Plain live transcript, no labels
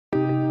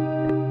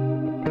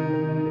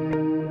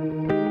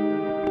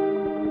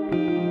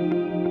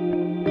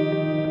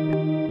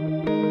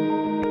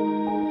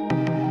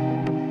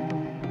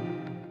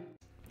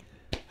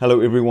Hello,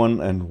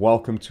 everyone, and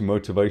welcome to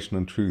Motivation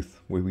and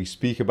Truth, where we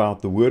speak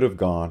about the Word of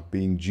God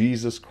being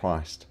Jesus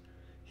Christ.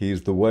 He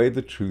is the way,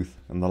 the truth,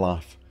 and the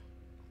life.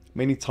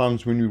 Many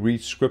times when we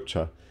read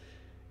Scripture,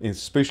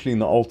 especially in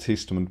the Old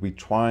Testament, we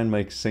try and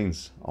make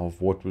sense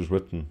of what was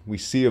written. We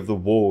see of the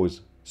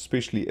wars,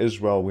 especially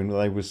Israel, when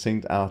they were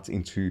sent out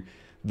into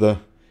the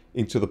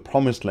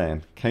promised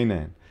land,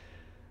 Canaan.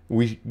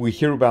 We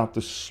hear about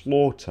the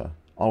slaughter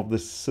of the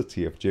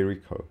city of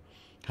Jericho,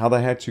 how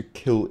they had to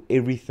kill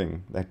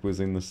everything that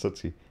was in the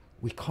city.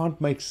 We can't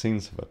make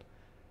sense of it.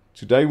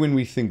 Today, when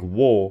we think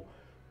war,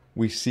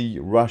 we see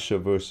Russia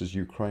versus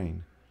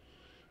Ukraine.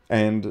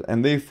 And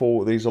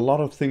therefore, there's a lot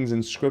of things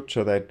in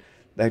Scripture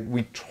that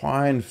we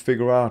try and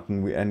figure out,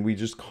 and we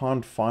just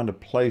can't find a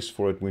place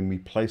for it when we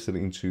place it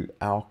into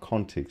our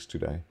context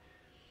today.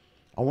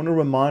 I want to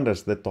remind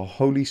us that the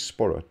Holy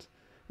Spirit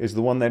is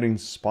the one that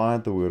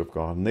inspired the Word of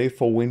God. And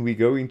therefore, when we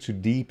go into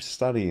deep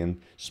study and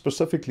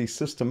specifically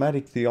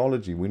systematic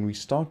theology, when we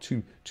start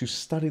to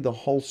study the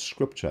whole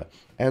Scripture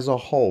as a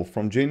whole,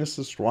 from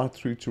Genesis right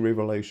through to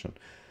Revelation,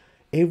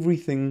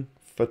 everything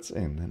fits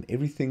in and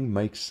everything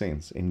makes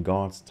sense in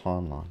God's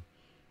timeline.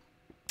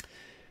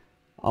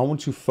 I want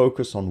to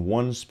focus on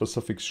one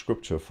specific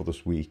Scripture for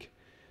this week.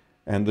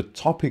 And the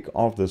topic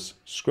of this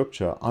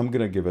Scripture, I'm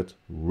going to give it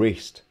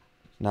rest.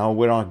 Now,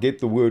 where I get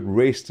the word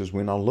rest is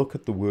when I look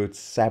at the word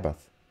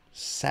Sabbath.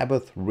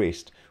 Sabbath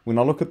rest. When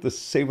I look at the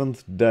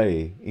seventh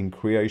day in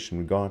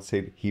creation, God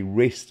said He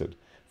rested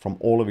from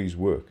all of His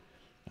work.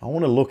 I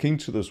want to look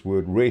into this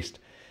word rest.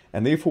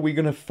 And therefore, we're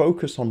going to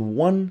focus on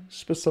one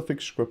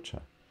specific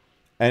Scripture.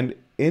 And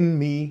in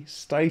me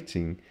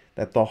stating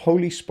that the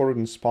Holy Spirit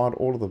inspired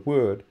all of the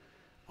Word,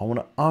 I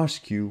want to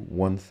ask you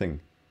one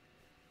thing.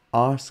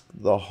 Ask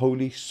the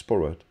Holy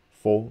Spirit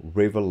for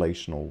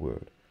revelational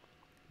word.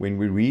 When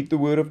we read the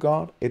Word of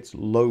God, it's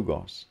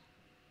Logos.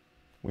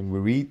 When we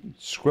read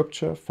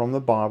Scripture from the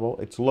Bible,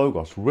 it's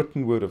Logos,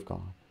 written Word of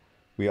God.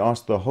 We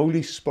ask the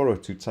Holy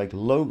Spirit to take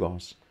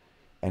Logos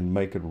and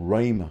make it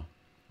Rhema,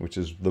 which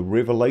is the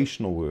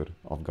revelational Word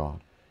of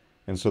God.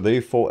 And so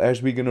therefore,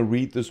 as we're going to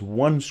read this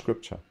one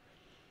Scripture,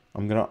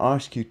 I'm going to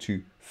ask you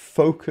to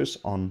focus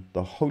on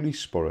the Holy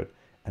Spirit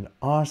and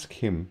ask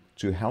Him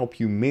to help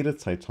you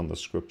meditate on the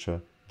Scripture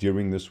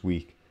during this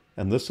week.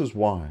 And this is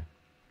why.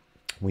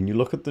 When you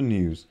look at the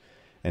news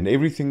and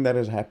everything that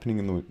is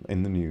happening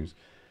in the news,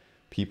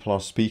 people are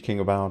speaking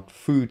about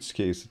food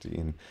scarcity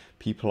and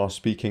people are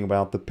speaking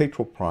about the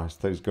petrol price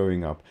that is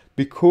going up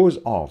because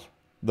of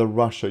the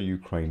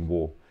Russia-Ukraine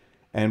war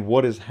and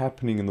what is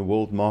happening in the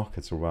world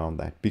markets around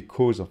that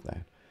because of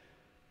that.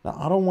 Now,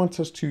 I don't want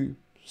us to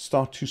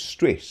start to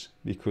stress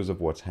because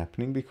of what's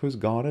happening, because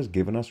God has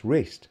given us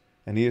rest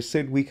and He has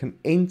said we can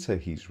enter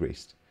His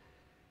rest.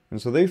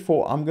 And so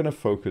therefore, I'm going to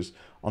focus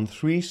on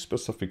three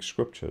specific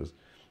scriptures.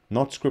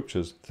 Not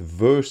scriptures, the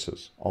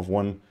verses of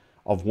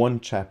one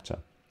chapter.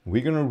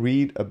 We're going to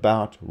read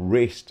about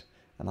rest,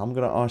 and I'm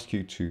going to ask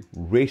you to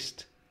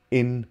rest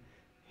in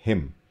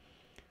Him.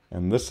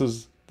 And this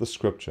is the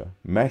scripture,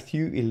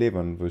 Matthew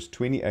 11, verse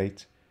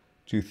 28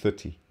 to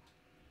 30.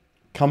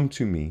 Come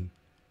to me,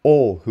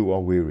 all who are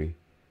weary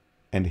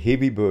and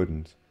heavy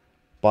burdened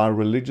by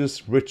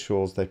religious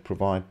rituals that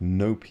provide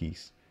no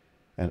peace,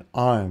 and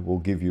I will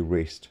give you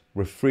rest,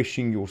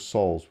 refreshing your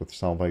souls with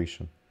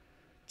salvation.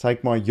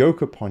 Take my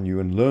yoke upon you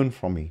and learn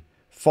from me.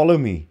 Follow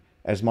me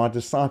as my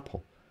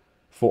disciple,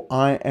 for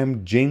I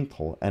am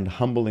gentle and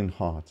humble in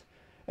heart,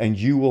 and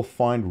you will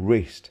find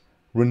rest,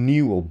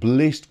 renewal,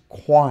 blessed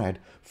quiet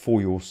for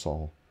your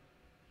soul.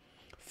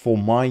 For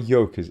my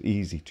yoke is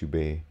easy to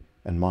bear,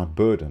 and my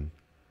burden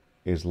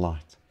is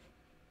light.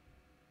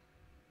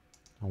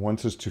 I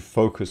want us to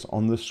focus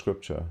on this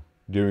scripture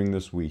during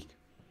this week.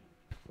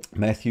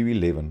 Matthew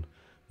 11,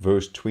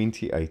 verse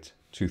 28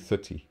 to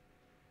 30.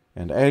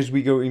 And as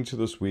we go into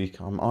this week,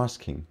 I'm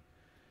asking,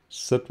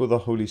 sit with the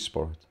Holy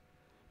Spirit.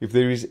 If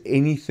there is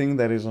anything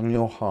that is on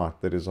your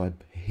heart that is a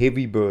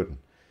heavy burden,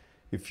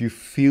 if you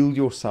feel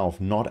yourself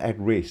not at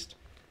rest,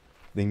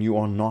 then you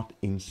are not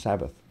in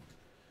Sabbath.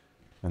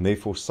 And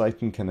therefore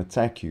Satan can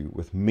attack you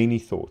with many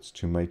thoughts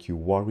to make you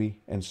worry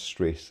and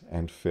stress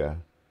and fear.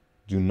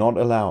 Do not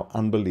allow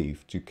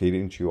unbelief to get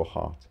into your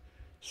heart.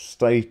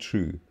 Stay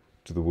true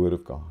to the Word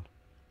of God.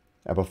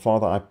 Abba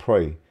Father, I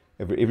pray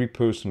over every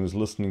person who is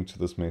listening to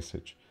this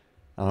message.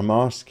 And I'm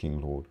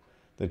asking, Lord,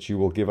 that you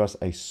will give us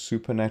a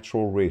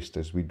supernatural rest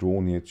as we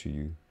draw near to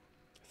you.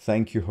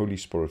 Thank you, Holy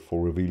Spirit,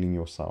 for revealing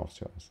yourself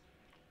to us.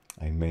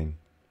 Amen.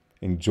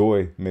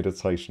 Enjoy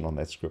meditation on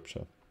that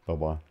scripture.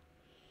 Bye-bye.